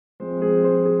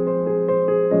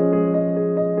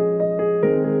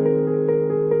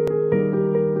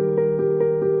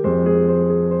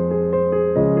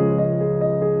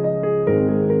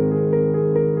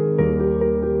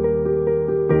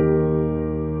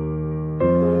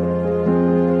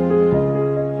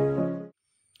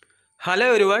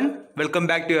Hello everyone, welcome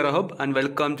back to Aero and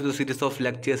welcome to the series of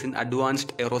lectures in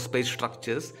advanced aerospace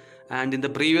structures. And in the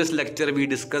previous lecture we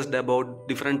discussed about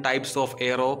different types of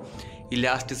aero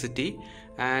elasticity,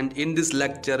 and in this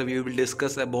lecture we will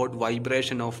discuss about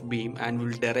vibration of beam and we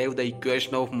will derive the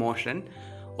equation of motion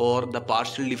or the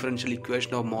partial differential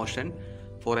equation of motion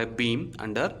for a beam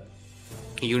under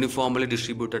uniformly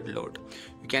distributed load.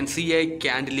 You can see a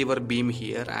cantilever beam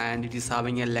here and it is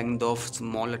having a length of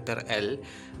small letter L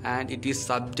and it is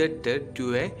subjected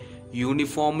to a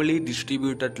uniformly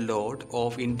distributed load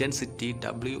of intensity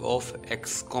W of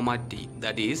x comma t.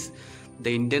 That is,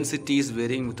 the intensity is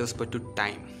varying with respect to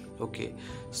time. Okay,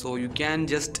 so you can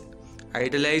just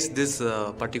idealize this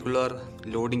particular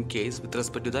loading case with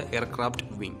respect to the aircraft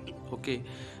wing. Okay,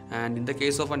 and in the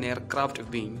case of an aircraft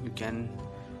wing you can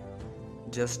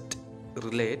just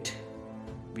relate.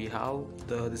 We have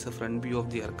this is a front view of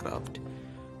the aircraft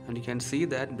and you can see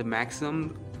that the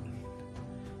maximum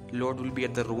load will be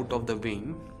at the root of the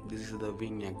wing. This is the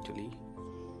wing actually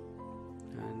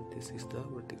and this is the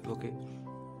vertical. Okay,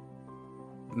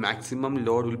 maximum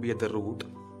load will be at the root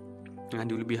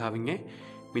and you will be having a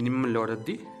minimum load at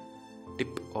the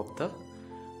tip of the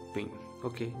wing.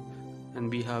 Okay, and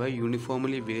we have a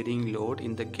uniformly varying load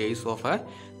in the case of a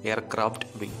aircraft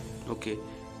wing. Okay,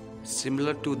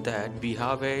 similar to that we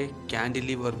have a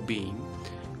cantilever beam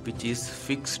which is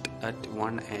fixed at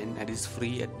one end and is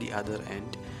free at the other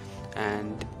end,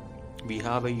 and we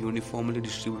have a uniformly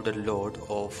distributed load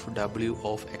of W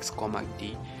of x comma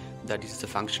t, that is the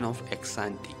function of x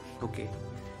and t. Okay,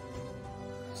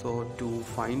 so to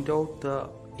find out the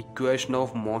equation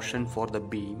of motion for the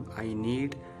beam I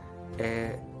need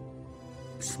a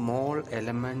small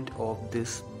element of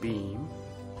this beam.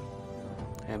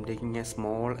 I am taking a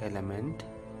small element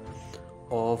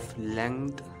of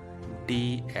length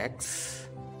dx,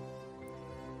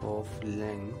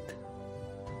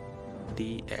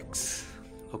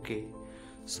 Okay,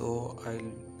 so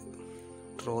I'll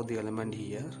draw the element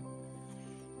here.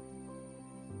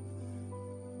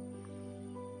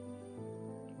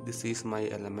 This is my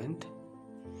element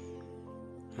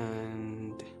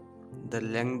and the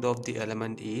length of the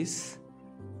element is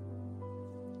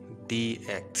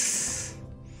dx.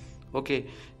 Okay,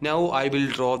 now I will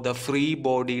draw the free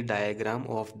body diagram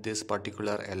of this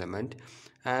particular element,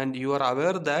 and you are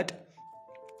aware that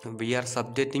we are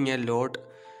subjecting a load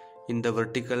in the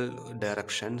vertical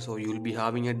direction, so you will be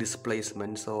having a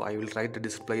displacement. So I will write the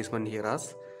displacement here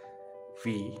as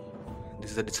V.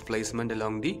 This is the displacement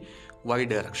along the y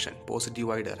direction, positive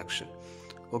y direction.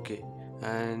 Okay,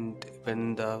 and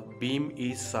when the beam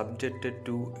is subjected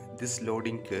to this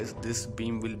loading case, this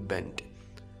beam will bend.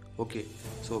 Okay,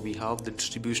 so we have the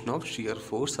distribution of shear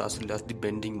force as well as the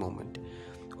bending moment.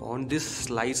 On this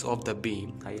slice of the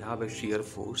beam I have a shear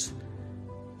force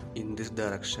in this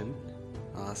direction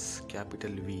as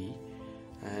capital V,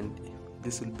 and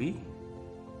this will be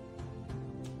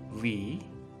V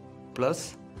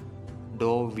plus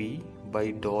dou V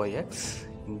by dou x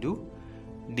into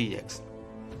dx.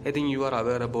 I think you are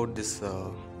aware about this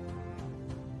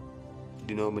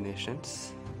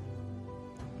denominations,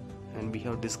 and we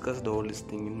have discussed all this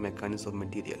thing in mechanics of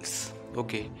materials.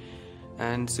 Okay,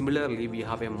 and similarly we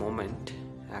have a moment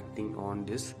acting on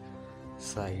this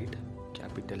side,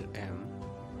 capital M,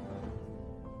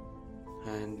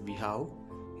 and we have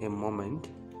a moment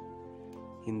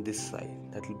in this side,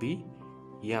 that will be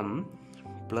M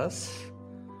plus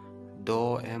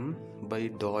dou M by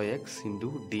dou x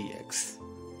into dx.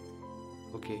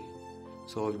 Okay,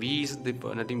 so V is the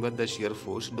nothing but the shear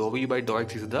force, dou V by dou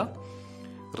x is the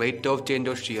rate of change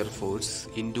of shear force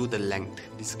into the length.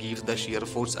 This gives the shear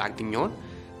force acting on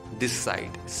this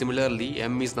side. Similarly,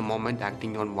 M is the moment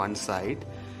acting on one side,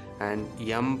 and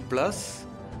M plus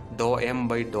dou M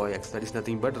by dou x, that is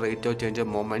nothing but rate of change of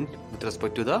moment with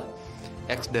respect to the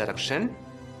x direction,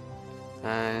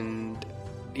 and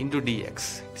into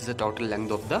dx. This is the total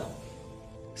length of the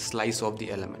slice of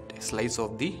the element, slice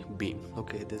of the beam.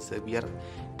 Okay, this we are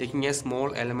taking a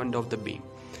small element of the beam,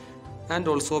 and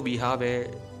also we have a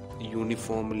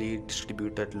uniformly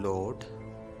distributed load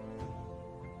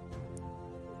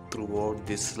throughout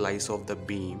this slice of the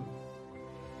beam,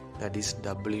 that is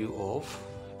W of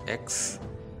x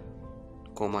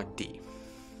comma t.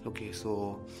 Okay,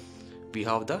 so we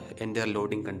have the entire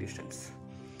loading conditions,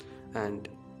 and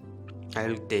I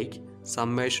will take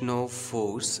summation of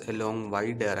force along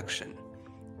y direction.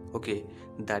 Okay,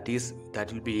 that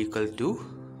will be equal to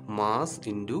mass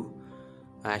into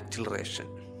acceleration.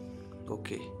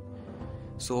 Okay,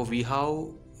 so we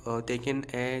have taken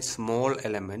a small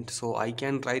element, so I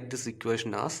can write this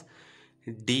equation as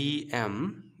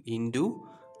dm into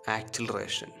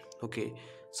acceleration. Okay,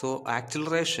 so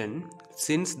acceleration,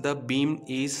 since the beam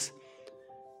is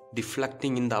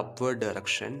deflecting in the upward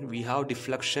direction, we have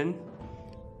deflection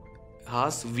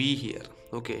as v here,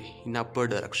 okay, in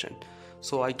upward direction.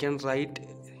 So I can write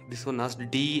this one as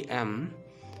dm,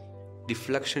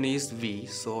 deflection is v.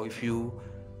 So if you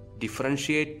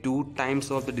differentiate 2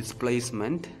 times of the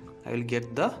displacement, I will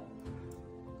get the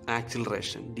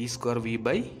acceleration, d square v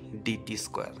by dt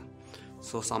square.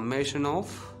 So summation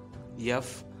of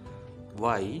f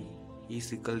y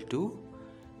is equal to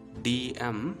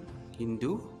dm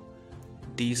into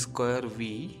d square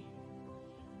v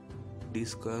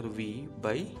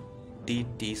by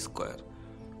dt square.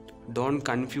 Don't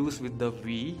confuse with the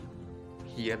v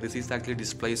here, this is actually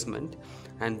displacement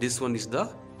and this one is the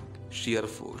shear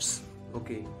force.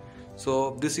 Okay,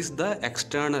 so this is the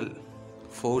external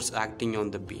force acting on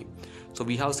the beam. So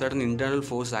we have certain internal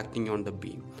force acting on the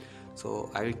beam. So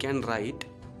I can write,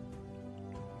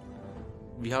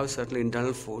 we have certain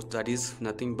internal force, that is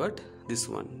nothing but this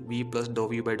one, v plus dou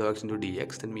v by dou x into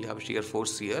dx. Then we have shear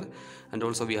force here, and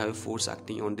also we have a force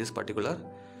acting on this particular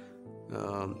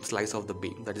slice of the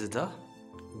beam, that is the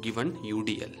given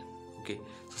UDL. Okay,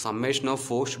 so summation of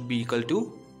force should be equal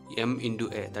to m into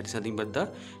a, that is nothing but the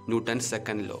Newton's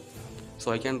second law.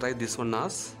 So I can write this one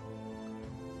as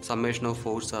summation of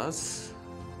force as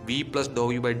v plus dou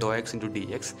v by dou x into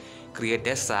dx, create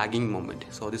a sagging moment.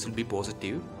 So this will be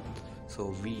positive.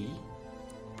 So v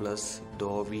plus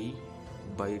dou v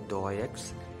by dou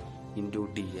x into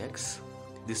dx,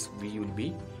 this v will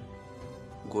be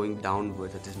going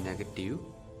downward, that is negative.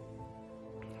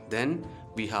 Then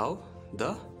we have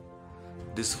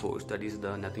this force, that is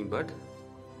the nothing but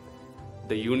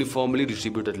the uniformly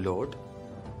distributed load,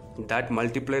 that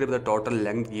multiplied by the total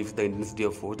length gives the intensity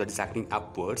of force that is acting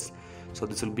upwards. So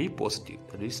this will be positive,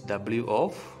 that is w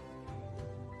of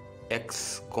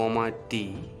x comma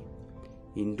t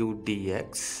into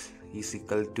dx is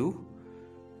equal to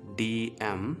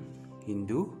dm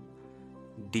into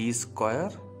d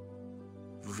square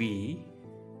v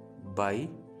by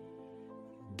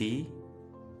dt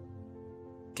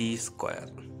square.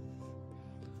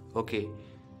 Okay,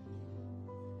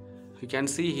 you can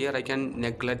see here I can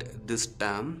neglect this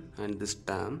term and this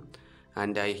term,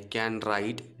 and I can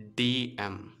write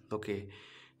dm. Okay,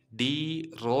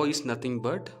 d rho is nothing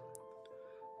but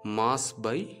mass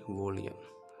by volume.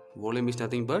 Volume is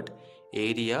nothing but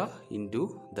area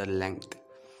into the length.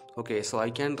 Okay, so I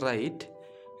can write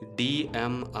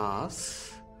dm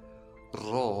as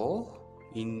rho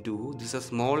into, this is a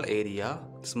small area,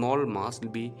 small mass, will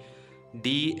be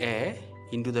dA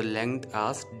into the length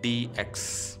as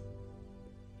dx.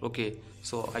 Okay,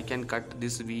 so I can cut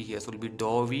this v here, so it will be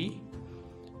dou v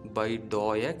by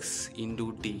dou x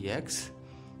into dx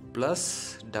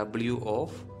plus w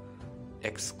of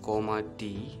x comma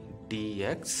t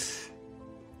dx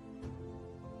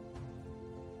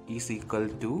is equal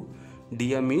to,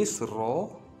 dm is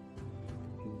rho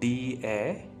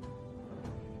dA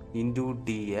into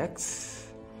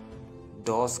dx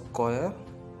dou square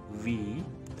v,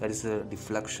 that is a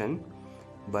deflection,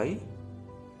 by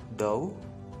dou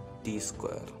t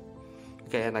square.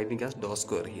 Okay, and I think as dou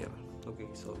square here. Okay,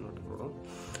 so not a problem.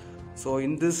 So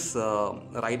in this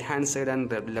right hand side and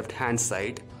left hand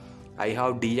side, I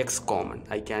have dx common.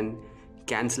 I can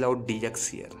cancel out dx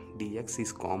here. Dx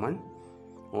is common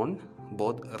on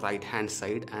both right hand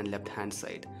side and left hand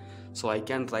side. So I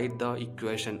can write the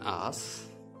equation as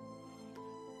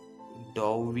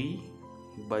dou v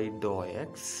by dou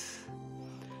x.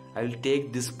 I will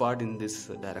take this part in this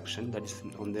direction, that is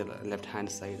on the left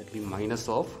hand side, that will be minus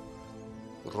of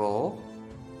rho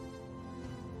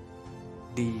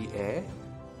dA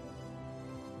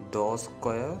dou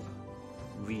square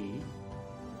v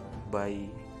by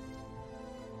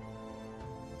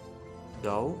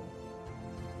dou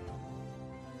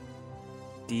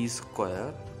t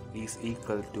square is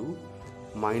equal to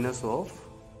minus of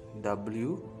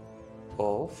w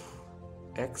of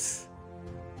x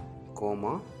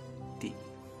comma t.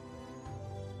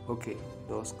 Okay,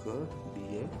 dou square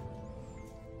dA.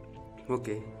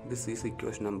 Okay, this is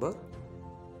equation number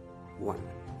 1.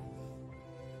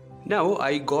 Now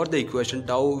I got the equation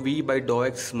dou v by dou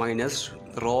x minus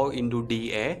rho into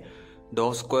dA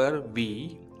dou square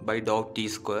v by dou t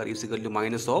square is equal to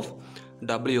minus of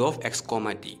w of x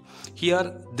comma t.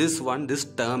 Here this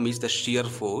term is the shear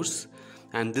force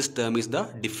and this term is the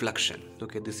deflection.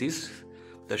 Okay, this is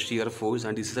the shear force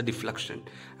and this is the deflection,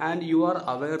 and you are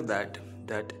aware that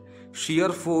shear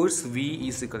force v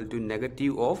is equal to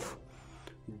negative of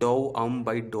dou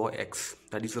by dou x,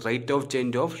 that is rate of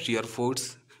change of shear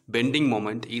force, bending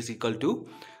moment is equal to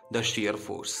the shear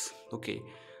force. Okay,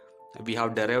 we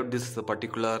have derived this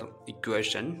particular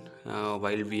equation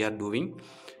while we are doing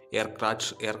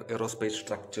aerospace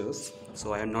structures.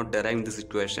 So I am not deriving this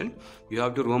equation. You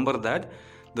have to remember that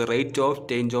the rate of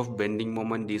change of bending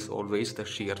moment is always the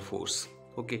shear force.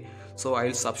 Okay, so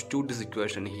I'll substitute this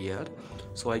equation here.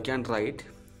 So I can write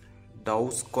dou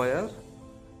square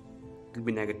will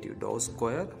be negative, dou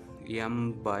square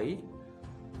m by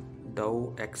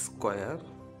dou x square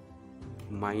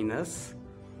minus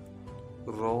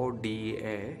rho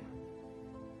dA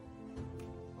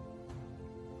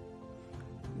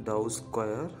dou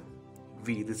square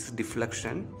v, this is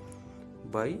deflection,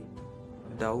 by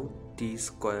dou t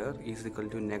square is equal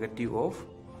to negative of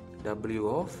w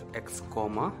of x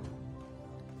comma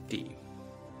t.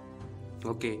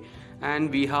 Okay,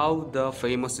 and we have the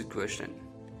famous equation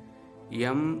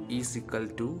m is equal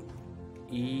to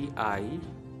ei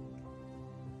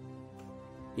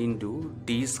into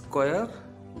d square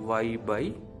y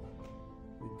by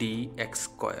dx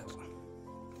square.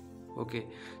 Okay,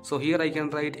 so here I can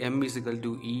write m is equal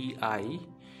to ei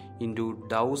into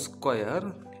dou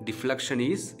square, deflection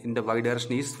is in the y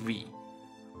direction is v,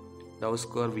 dou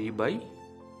square v by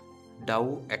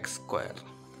dou x square.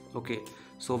 Okay,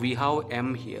 so we have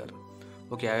m here.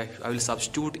 Okay, I will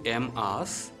substitute m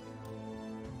as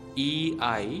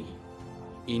ei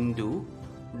into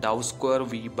dou square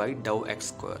v by dou x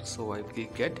square. So I will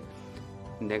get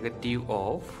negative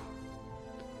of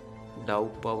dou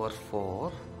power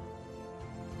 4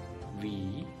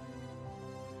 v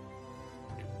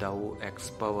dou x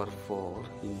power 4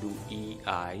 into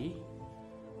ei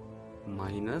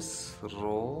minus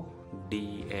rho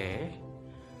dA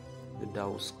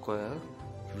dou square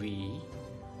v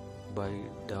by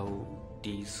dou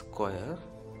t square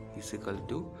is equal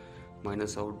to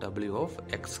minus of w of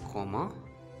x comma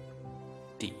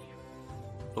t.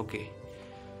 Okay,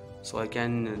 so I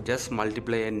can just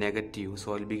multiply a negative,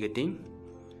 so I'll be getting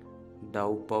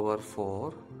dou power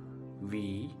 4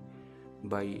 v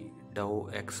by dou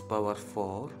x power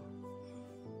 4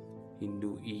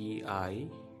 into ei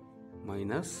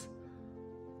minus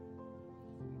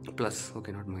plus,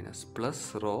 okay, not minus,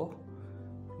 plus rho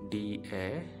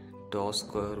dA dou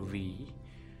square v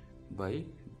by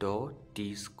dou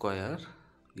t square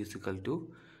is equal to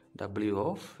w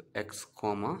of x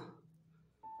comma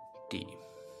t.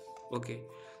 Okay,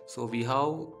 so we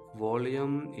have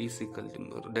volume is equal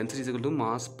to density is equal to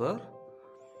mass per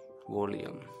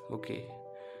volume. Okay,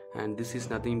 and this is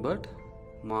nothing but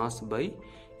mass by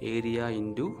area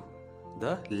into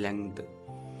the length.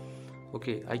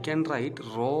 Okay, I can write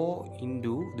rho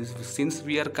into this, since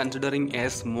we are considering a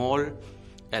small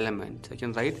element, I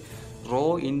can write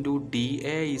rho into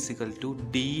dA is equal to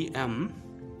dm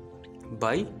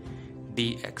by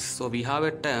dx. So we have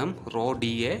a term rho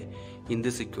dA in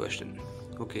this equation.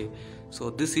 Okay, so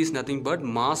this is nothing but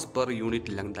mass per unit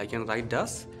length. I can write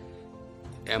as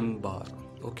m bar.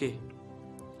 Okay,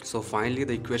 so finally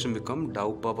the equation become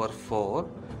dou power 4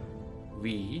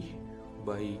 v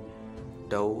by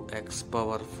dou x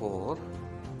power 4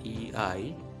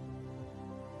 ei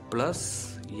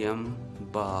plus m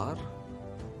bar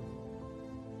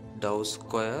dou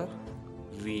square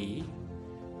v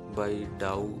by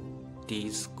dou t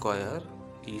square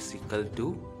is equal to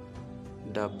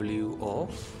w of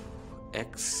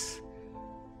x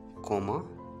comma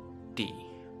t,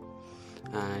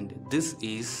 and this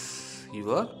is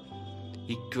your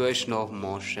equation of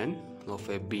motion of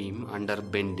a beam under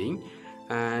bending,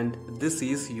 and this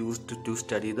is used to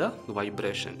study the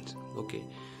vibrations. Okay,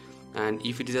 and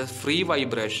if it is a free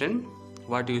vibration,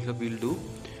 what we will do,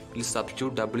 we will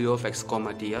substitute w of x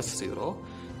comma t as 0,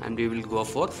 and we will go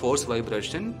for force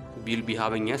vibration. We will be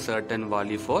having a certain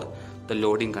value for the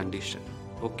loading condition.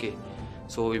 Okay,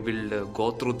 so we will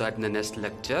go through that in the next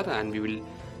lecture, and we will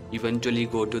eventually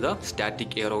go to the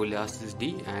static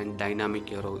aeroelasticity and dynamic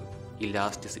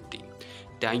aeroelasticity.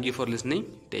 Thank you for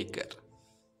listening. Take care.